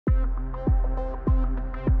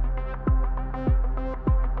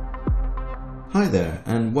Hi there,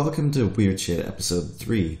 and welcome to Weird Shit episode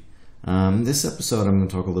 3. This episode I'm going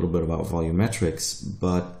to talk a little bit about volumetrics,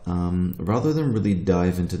 but rather than really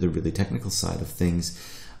dive into the really technical side of things,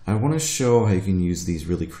 I want to show how you can use these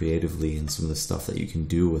really creatively and some of the stuff that you can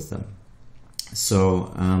do with them.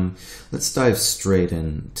 So let's dive straight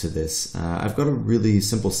into this. I've got a really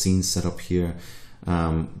simple scene set up here,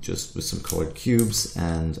 just with some colored cubes,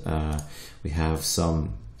 and we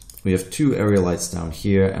have two area lights down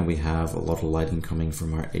here, and we have a lot of lighting coming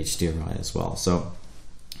from our HDRI as well. So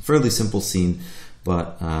fairly simple scene,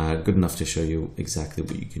 but good enough to show you exactly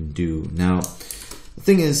what you can do. Now, the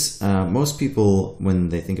thing is, most people, when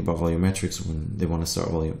they think about volumetrics, when they want to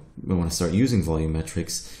start using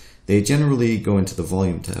volumetrics, they generally go into the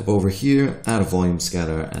volume tab over here, add a volume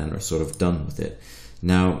scatter, and are sort of done with it.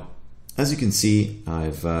 Now, as you can see,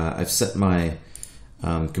 I've set my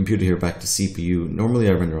computer here back to CPU. Normally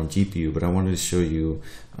I render on GPU, but I wanted to show you,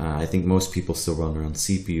 I think most people still run on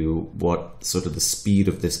CPU, what sort of the speed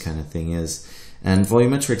of this kind of thing is. And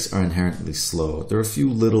volumetrics are inherently slow. There are a few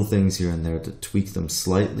little things here and there to tweak them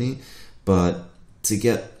slightly, but to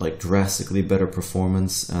get like drastically better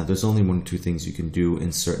performance, there's only one or two things you can do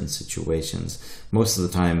in certain situations. Most of the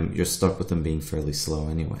time you're stuck with them being fairly slow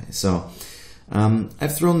anyway. So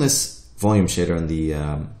I've thrown this volume shader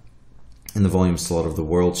in the volume slot of the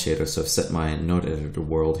world shader, so I've set my node editor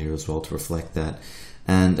world here as well to reflect that.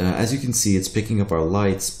 And as you can see, it's picking up our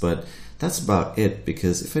lights, but that's about it,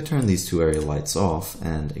 because if I turn these two area lights off,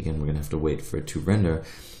 and again we're gonna have to wait for it to render,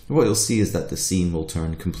 what you'll see is that the scene will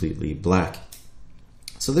turn completely black.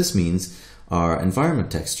 So this means our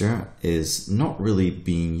environment texture is not really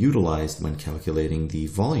being utilized when calculating the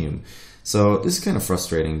volume. So this is kind of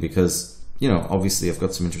frustrating because, you know, obviously I've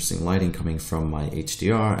got some interesting lighting coming from my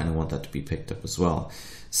HDR and I want that to be picked up as well.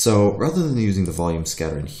 So rather than using the volume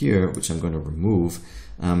scatter in here, which I'm going to remove,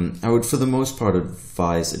 I would for the most part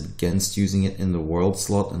advise against using it in the world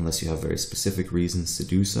slot unless you have very specific reasons to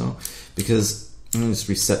do so, because I'm going to just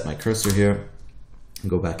reset my cursor here and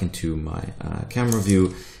go back into my camera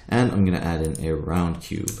view, and I'm going to add in a round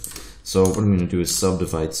cube. So what I'm going to do is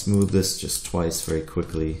subdivide smooth this just twice very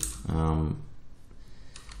quickly.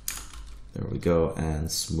 There we go, and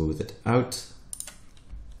smooth it out.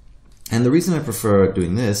 And the reason I prefer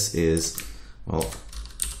doing this is, well,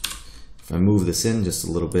 if I move this in just a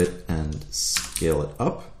little bit and scale it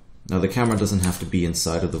up. Now the camera doesn't have to be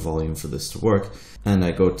inside of the volume for this to work. And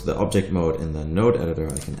I go to the object mode in the node editor,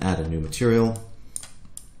 I can add a new material.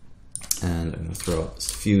 And I'm going to throw out this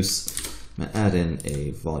diffuse. I'm going to add in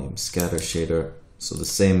a volume scatter shader. So the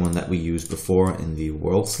same one that we used before in the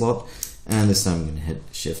world slot. And this time I'm going to hit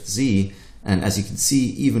Shift Z, and as you can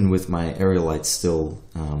see, even with my area lights still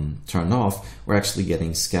turned off, we're actually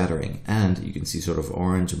getting scattering. And you can see sort of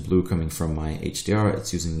orange and blue coming from my HDR.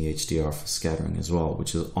 It's using the HDR for scattering as well,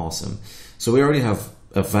 which is awesome. So we already have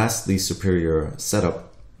a vastly superior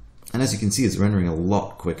setup. And as you can see, it's rendering a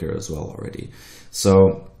lot quicker as well already.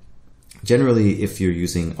 So generally, if you're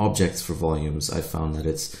using objects for volumes, I've found that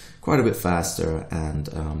it's quite a bit faster,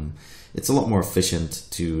 and it's a lot more efficient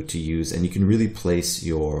to use, and you can really place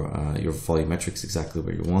your volumetrics exactly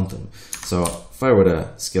where you want them. So if I were to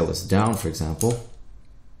scale this down, for example,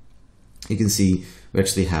 you can see we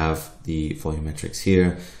actually have the volumetrics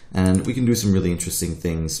here, and we can do some really interesting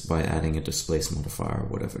things by adding a displace modifier or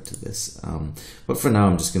whatever to this. But for now,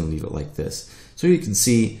 I'm just going to leave it like this. So you can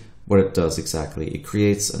see what it does exactly. It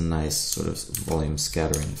creates a nice sort of volume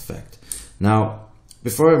scattering effect. Now,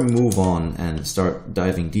 before I move on and start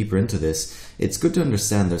diving deeper into this, it's good to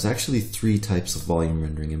understand there's actually 3 types of volume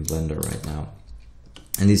rendering in Blender right now.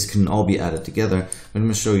 And these can all be added together. I'm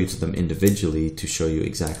going to show you to them individually to show you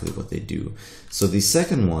exactly what they do. So the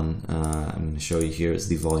second one I'm going to show you here is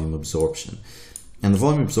the volume absorption. And the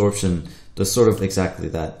volume absorption does sort of exactly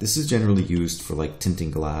that. This is generally used for like tinting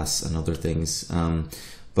glass and other things.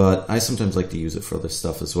 But I sometimes like to use it for other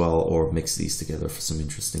stuff as well, or mix these together for some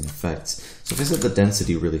interesting effects. So if I set the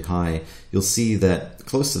density really high, you'll see that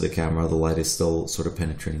close to the camera, the light is still sort of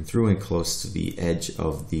penetrating through and close to the edge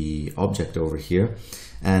of the object over here.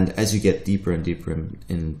 And as you get deeper and deeper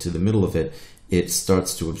into the middle of it, it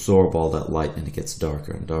starts to absorb all that light and it gets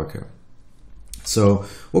darker and darker. So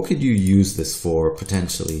what could you use this for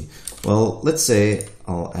potentially? Well, let's say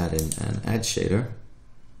I'll add in an edge shader.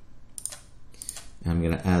 I'm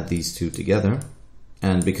going to add these two together,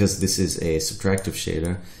 and because this is a subtractive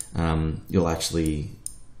shader, you'll actually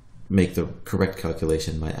make the correct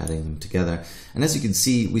calculation by adding them together. And as you can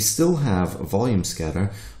see, we still have a volume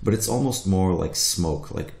scatter, but it's almost more like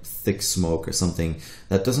smoke, like thick smoke or something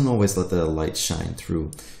that doesn't always let the light shine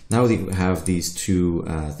through. Now you have these two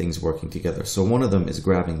things working together. So one of them is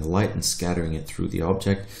grabbing the light and scattering it through the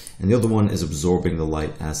object, and the other one is absorbing the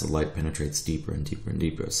light as the light penetrates deeper and deeper and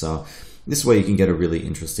deeper. So this way you can get a really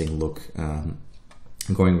interesting look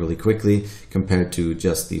going really quickly compared to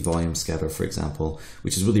just the volume scatter, for example,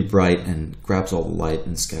 which is really bright and grabs all the light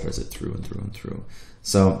and scatters it through and through and through.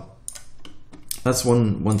 So that's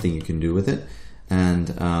one thing you can do with it. And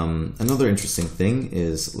another interesting thing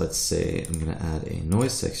is, let's say I'm going to add a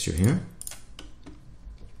noise texture here.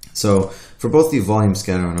 So for both the volume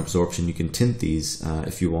scatter and absorption, you can tint these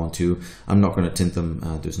if you want to. I'm not going to tint them.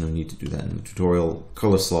 There's no need to do that in the tutorial.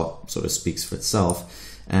 Color slot sort of speaks for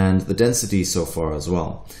itself, and the density so far as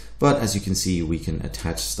well. But as you can see, we can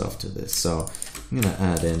attach stuff to this. So I'm going to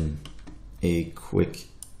add in a quick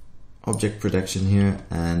object protection here.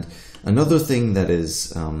 And another thing that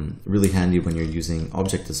is really handy when you're using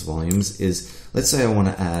object as volumes is, let's say I want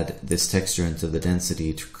to add this texture into the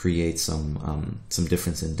density to create some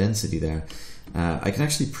difference in density there. I can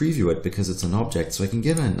actually preview it because it's an object, so I can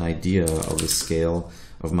get an idea of the scale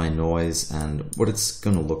of my noise and what it's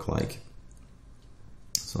going to look like.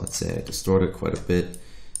 So let's say I distort it quite a bit,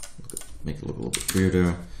 make it look a little bit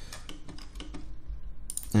weirder,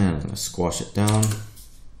 and I'm going to squash it down.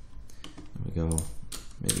 There we go.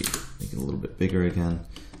 Maybe make it a little bit bigger again,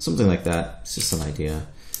 something like that. It's just an idea.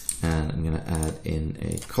 And I'm going to add in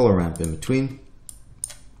a color ramp in between,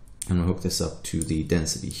 and I'll hook this up to the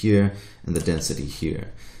density here and the density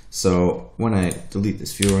here. So when I delete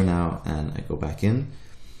this viewer now and I go back in,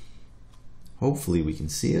 hopefully we can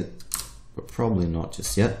see it, but probably not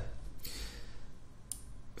just yet.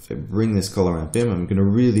 If I bring this color ramp in, I'm going to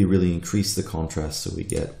really increase the contrast so we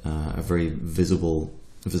get a very visible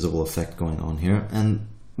effect going on here. And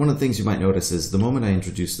one of the things you might notice is the moment I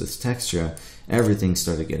introduced this texture, everything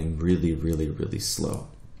started getting really slow.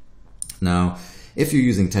 Now, if you're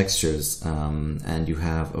using textures and you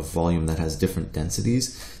have a volume that has different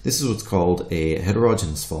densities, this is what's called a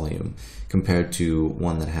heterogeneous volume compared to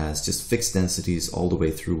one that has just fixed densities all the way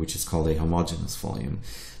through, which is called a homogeneous volume.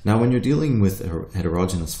 Now, when you're dealing with a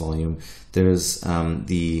heterogeneous volume, there's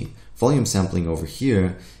the volume sampling over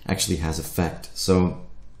here actually has effect. So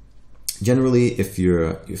generally, if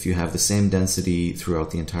you have the same density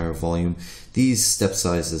throughout the entire volume, these step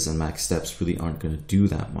sizes and max steps really aren't going to do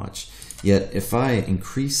that much. Yet if I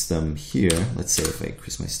increase them here, let's say if I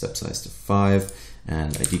increase my step size to 5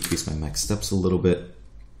 and I decrease my max steps a little bit,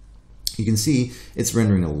 you can see it's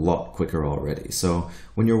rendering a lot quicker already. So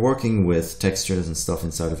when you're working with textures and stuff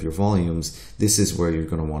inside of your volumes, this is where you're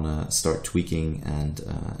going to want to start tweaking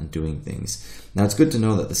and doing things. Now it's good to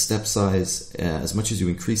know that the step size, as much as you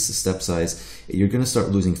increase the step size, you're going to start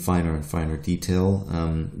losing finer and finer detail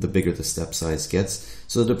the bigger the step size gets.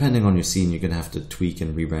 So depending on your scene, you're going to have to tweak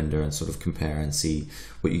and re-render and sort of compare and see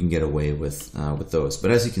what you can get away with those.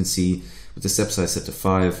 But as you can see, with the step size set to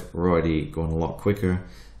 5, we're already going a lot quicker.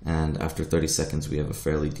 And after 30 seconds, we have a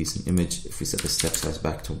fairly decent image. If we set the step size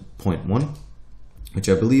back to 0.1, which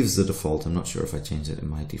I believe is the default, I'm not sure if I changed it in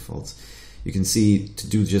my defaults, you can see to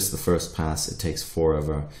do just the first pass, it takes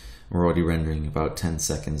forever. We're already rendering about 10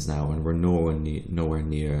 seconds now, and we're nowhere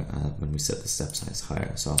near when we set the step size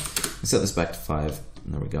higher. So I set this back to 5,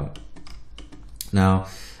 and there we go. Now,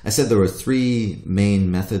 I said there were 3 main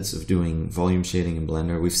methods of doing volume shading in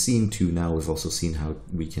Blender. We've seen 2 now. We've also seen how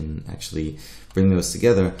we can actually bring those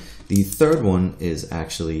together. The third one is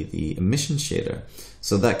actually the emission shader.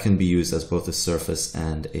 So that can be used as both a surface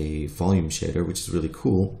and a volume shader, which is really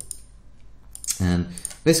cool. And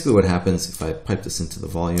basically what happens if I pipe this into the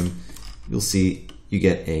volume, you'll see you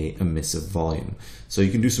get a emissive volume. So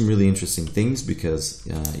you can do some really interesting things because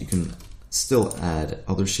you can still add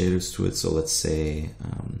other shaders to it. So let's say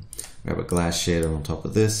grab a glass shader on top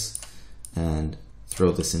of this and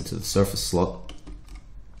throw this into the surface slot.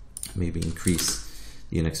 Maybe increase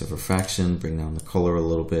the index of refraction, bring down the color a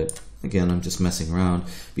little bit. Again, I'm just messing around.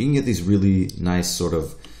 But you can get these really nice sort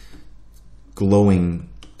of glowing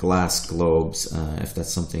glass globes if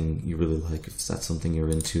that's something you really like, if that's something you're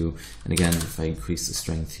into. And again, if I increase the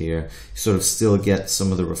strength here, you sort of still get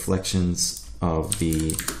some of the reflections of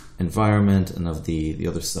the environment and of the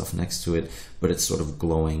other stuff next to it, but it's sort of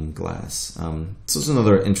glowing glass. So it's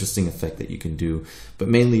another interesting effect that you can do, but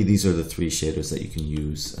mainly these are the 3 shaders that you can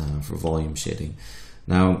use for volume shading.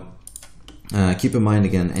 Now, keep in mind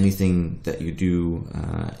again, anything that you do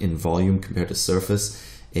in volume compared to surface,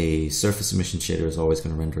 a surface emission shader is always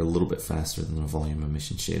going to render a little bit faster than a volume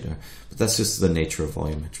emission shader, but that's just the nature of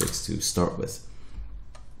volumetrics to start with.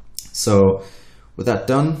 So with that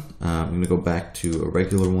done, I'm going to go back to a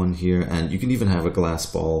regular one here, and you can even have a glass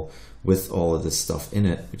ball with all of this stuff in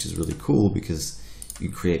it, which is really cool because you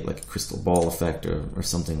create like a crystal ball effect or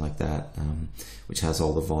something like that, which has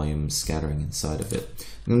all the volume scattering inside of it.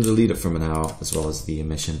 I'm going to delete it for now, as well as the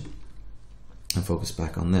emission, and focus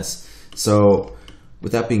back on this. So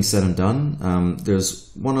with that being said and done, there's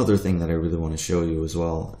one other thing that I really want to show you as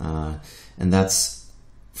well, and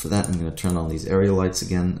for that I'm going to turn on these area lights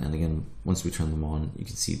again, and again, once we turn them on, you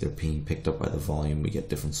can see they're being picked up by the volume. We get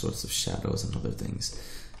different sorts of shadows and other things.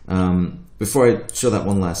 Before I show that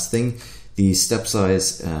one last thing, the step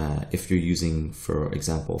size, if you're using, for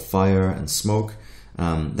example, fire and smoke,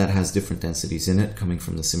 that has different densities in it coming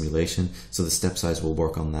from the simulation, so the step size will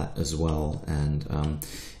work on that as well. And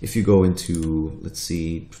if you go into, let's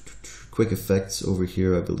see, quick effects over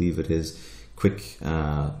here, I believe it is quick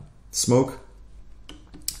smoke,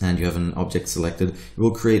 and you have an object selected, it will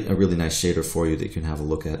create a really nice shader for you that you can have a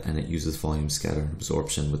look at, and it uses volume, scatter, and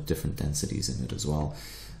absorption with different densities in it as well.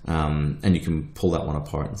 And you can pull that one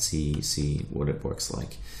apart and see what it works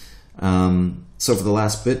like. So for the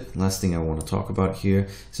last thing I want to talk about here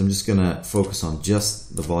is I'm just going to focus on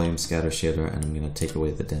just the volume scatter shader, and I'm going to take away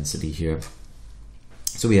the density here.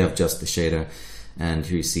 So we have just the shader, and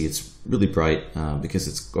here you see it's really bright because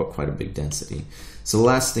it's got quite a big density. So the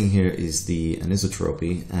last thing here is the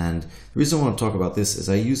anisotropy, and the reason I want to talk about this is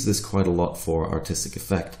I use this quite a lot for artistic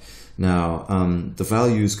effect. Now, the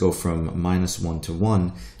values go from -1 to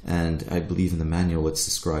 1, and I believe in the manual it's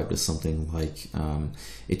described as something like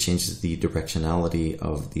it changes the directionality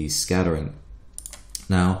of the scattering.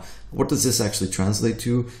 Now, what does this actually translate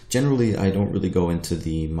to? Generally, I don't really go into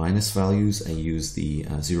the minus values. I use the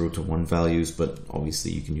 0 to 1 values, but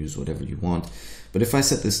obviously you can use whatever you want. But if I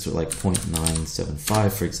set this to like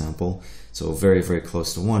 0.975, for example, so very, very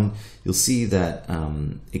close to 1, you'll see that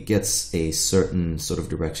it gets a certain sort of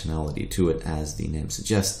directionality to it, as the name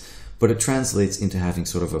suggests, but it translates into having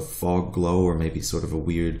sort of a fog glow, or maybe sort of a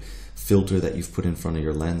weird filter that you've put in front of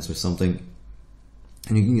your lens or something.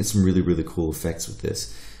 And you can get some really, really cool effects with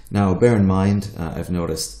this. Now, bear in mind, I've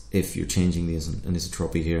noticed if you're changing the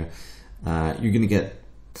anisotropy here, you're going to get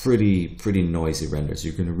pretty noisy renders.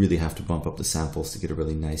 You're going to really have to bump up the samples to get a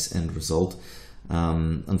really nice end result,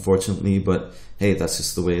 unfortunately. But hey, that's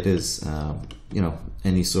just the way it is. You know,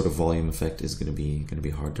 any sort of volume effect is going to be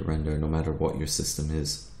hard to render, no matter what your system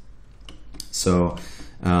is. So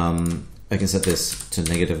I can set this to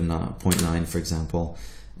 -0.9, for example,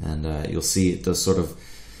 and you'll see it does sort of,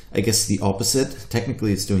 I guess, the opposite.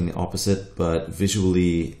 Technically it's doing the opposite, but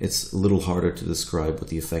visually it's a little harder to describe what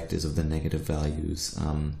the effect is of the negative values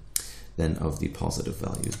than of the positive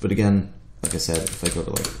values. But again, like I said, if I go to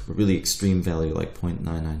like a really extreme value like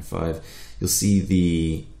 0.995, you'll see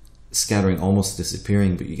the scattering almost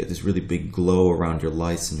disappearing, but you get this really big glow around your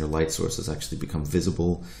lights, and your light sources actually become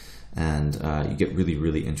visible, and you get really,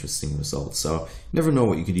 really interesting results. So you never know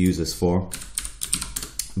what you could use this for.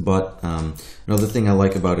 But another thing I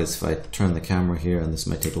like about it is if I turn the camera here, and this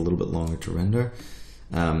might take a little bit longer to render,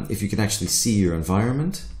 if you can actually see your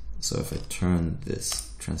environment. So if I turn this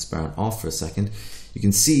transparent off for a second, you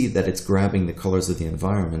can see that it's grabbing the colors of the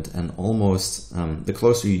environment, and almost the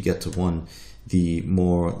closer you get to 1, the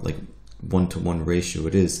more like 1-to-1 ratio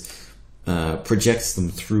it is, projects them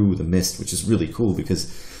through the mist, which is really cool, because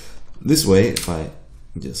this way, if I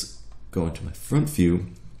just go into my front view,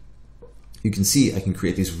 you can see I can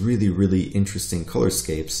create these really, really interesting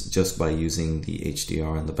colorscapes just by using the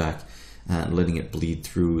HDR in the back and letting it bleed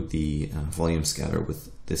through the volume scatter with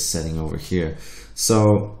this setting over here.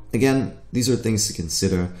 So again, these are things to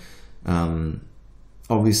consider.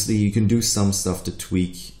 Obviously, you can do some stuff to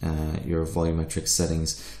tweak your volumetric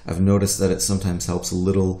settings. I've noticed that it sometimes helps a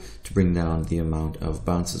little to bring down the amount of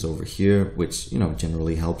bounces over here, which, you know,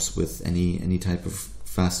 generally helps with any type of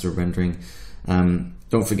faster rendering.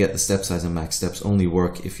 Don't forget the step size and max steps only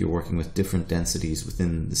work if you're working with different densities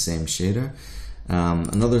within the same shader.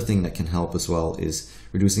 Another thing that can help as well is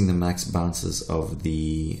reducing the max bounces of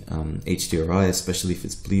the HDRI, especially if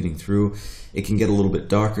it's bleeding through. It can get a little bit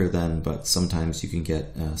darker then, but sometimes you can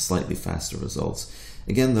get slightly faster results.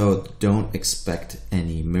 Again though, don't expect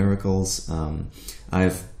any miracles.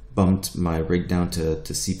 I've bumped my rig down to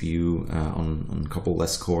CPU on a couple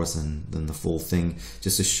less cores than the full thing,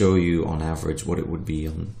 just to show you on average what it would be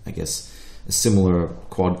on, I guess, a similar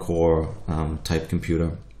quad-core type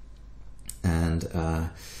computer. And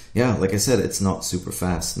yeah, like I said, it's not super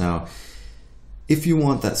fast. Now, if you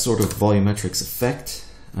want that sort of volumetrics effect,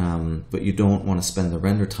 but you don't want to spend the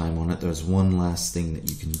render time on it, there's one last thing that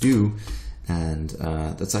you can do, and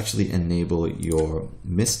that's actually enable your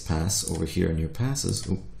mist pass over here in your passes.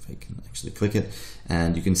 Oop, if I can actually click it,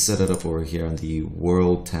 and you can set it up over here on the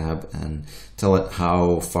World tab and tell it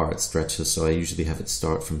how far it stretches. So I usually have it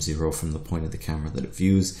start from 0 from the point of the camera that it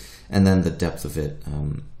views, and then the depth of it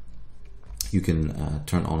you can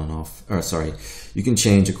turn on and off, or sorry, you can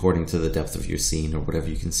change according to the depth of your scene or whatever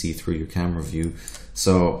you can see through your camera view.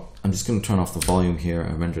 So I'm just going to turn off the volume here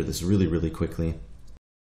and render this really quickly.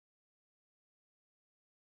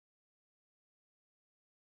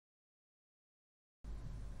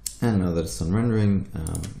 And now that it's done rendering,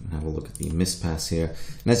 have a look at the mist pass here.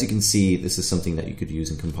 And as you can see, this is something that you could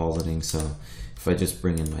use in compositing. So if I just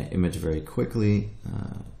bring in my image very quickly,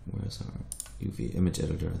 where's our UV image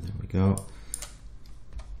editor? There we go.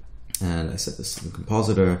 And I set this in the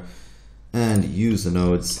compositor and use the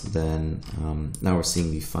nodes. Then now we're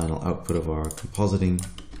seeing the final output of our compositing.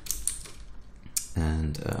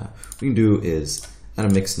 And what we can do is add a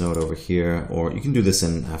mix node over here, or you can do this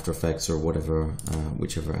in After Effects or whatever,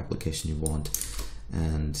 whichever application you want,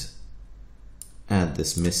 and add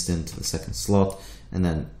this mist into the second slot and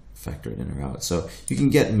then factor it in or out. So you can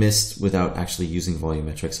get mist without actually using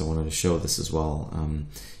volumetrics. I wanted to show this as well.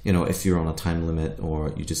 You know, if you're on a time limit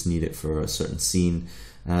or you just need it for a certain scene,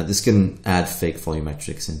 this can add fake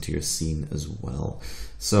volumetrics into your scene as well.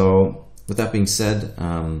 So with that being said,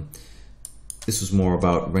 this was more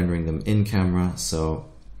about rendering them in camera. So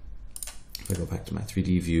if I go back to my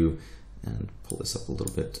 3D view and pull this up a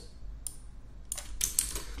little bit,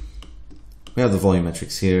 we have the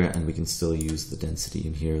volumetrics here, and we can still use the density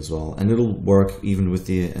in here as well. And it'll work even with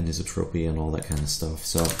the anisotropy and all that kind of stuff.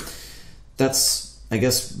 So that's, I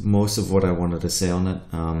guess, most of what I wanted to say on it.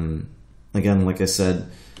 Again, like I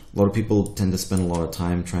said, a lot of people tend to spend a lot of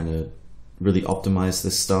time trying to really optimize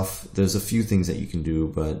this stuff. There's a few things that you can do,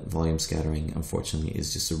 but volume scattering, unfortunately,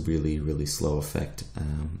 is just a really slow effect.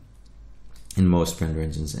 In most render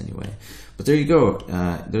engines anyway. But there you go.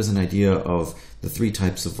 There's an idea of the 3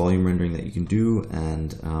 types of volume rendering that you can do,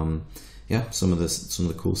 and yeah, some of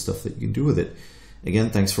the cool stuff that you can do with it. Again,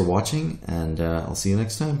 thanks for watching, and I'll see you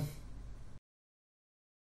next time.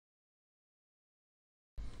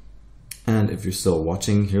 And if you're still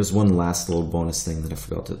watching, here's one last little bonus thing that I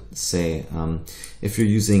forgot to say. If you're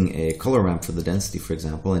using a color ramp for the density, for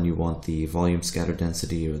example, and you want the volume scatter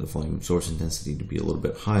density or the volume absorption density to be a little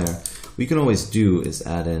bit higher, what you can always do is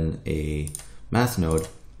add in a math node,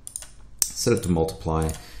 set it to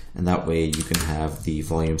multiply, and that way you can have the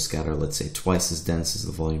volume scatter, let's say, twice as dense as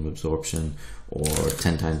the volume absorption, or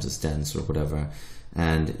 10 times as dense, or whatever.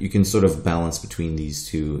 And you can sort of balance between these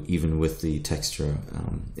two, even with the texture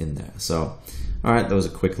in there. So, all right, that was a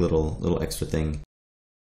quick little extra thing.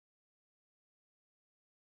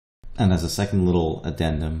 And as a second little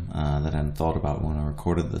addendum that I hadn't thought about when I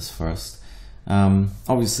recorded this first,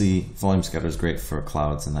 obviously volume scatter is great for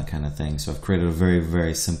clouds and that kind of thing. So I've created a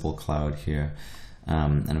very simple cloud here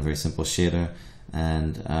and a very simple shader.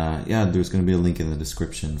 And yeah, there's going to be a link in the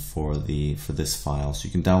description for this file, so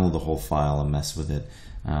you can download the whole file and mess with it.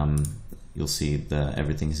 You'll see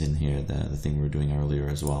everything's in here, the thing we were doing earlier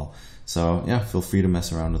as well. So yeah, feel free to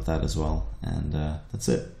mess around with that as well. And that's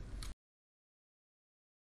it.